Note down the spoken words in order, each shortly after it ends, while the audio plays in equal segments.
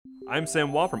I'm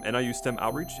Sam Waugh from NIU STEM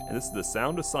Outreach, and this is the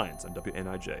Sound of Science on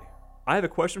WNIJ. I have a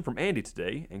question from Andy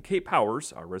today, and Kate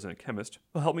Powers, our resident chemist,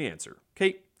 will help me answer.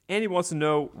 Kate, Andy wants to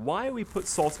know why we put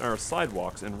salts on our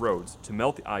sidewalks and roads to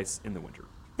melt the ice in the winter.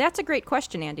 That's a great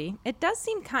question, Andy. It does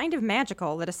seem kind of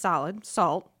magical that a solid,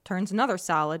 salt, turns another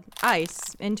solid,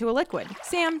 ice, into a liquid.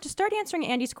 Sam, to start answering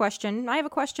Andy's question, I have a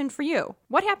question for you.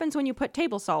 What happens when you put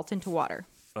table salt into water?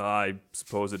 I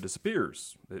suppose it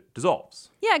disappears. It dissolves.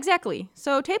 Yeah, exactly.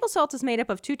 So table salt is made up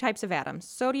of two types of atoms,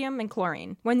 sodium and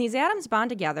chlorine. When these atoms bond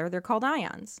together, they're called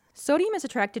ions. Sodium is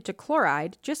attracted to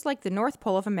chloride, just like the north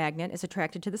pole of a magnet is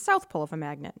attracted to the south pole of a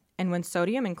magnet. And when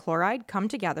sodium and chloride come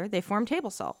together, they form table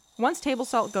salt. Once table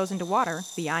salt goes into water,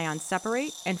 the ions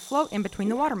separate and float in between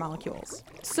the water molecules.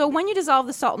 So when you dissolve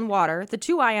the salt in water, the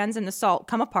two ions in the salt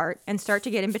come apart and start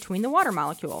to get in between the water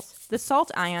molecules. The salt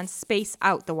ions space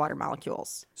out the water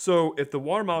molecules. So if the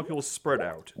water molecules spread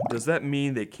out, does that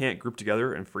mean they can't group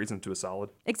together and freeze into a solid?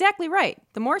 Exactly right.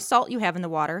 The more salt you have in the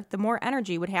water, the more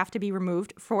energy would have to be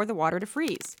removed for the water to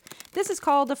freeze. This is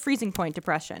called a freezing point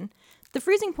depression. The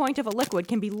freezing point of a liquid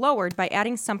can be lowered by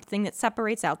adding something that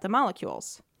separates out the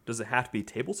molecules. Does it have to be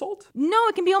table salt? No,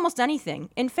 it can be almost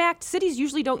anything. In fact, cities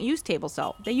usually don't use table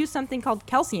salt. They use something called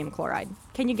calcium chloride.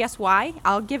 Can you guess why?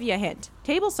 I'll give you a hint.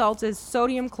 Table salt is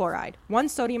sodium chloride, one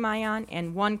sodium ion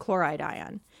and one chloride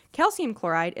ion. Calcium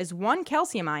chloride is one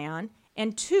calcium ion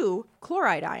and two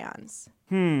chloride ions.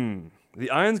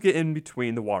 The ions get in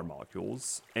between the water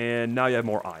molecules, and now you have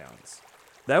more ions.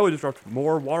 That would disrupt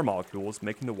more water molecules,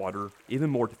 making the water even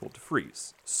more difficult to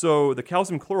freeze. So the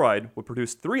calcium chloride would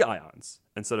produce 3 ions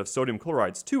instead of sodium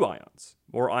chloride's 2 ions.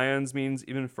 More ions means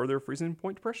even further freezing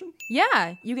point depression?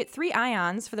 Yeah, you get 3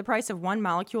 ions for the price of 1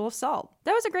 molecule of salt.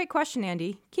 That was a great question,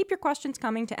 Andy. Keep your questions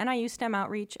coming to NIU STEM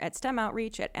Outreach at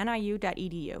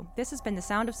stemoutreach@niu.edu. This has been The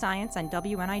Sound of Science on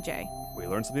WNIJ. We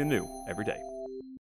learn something new every day.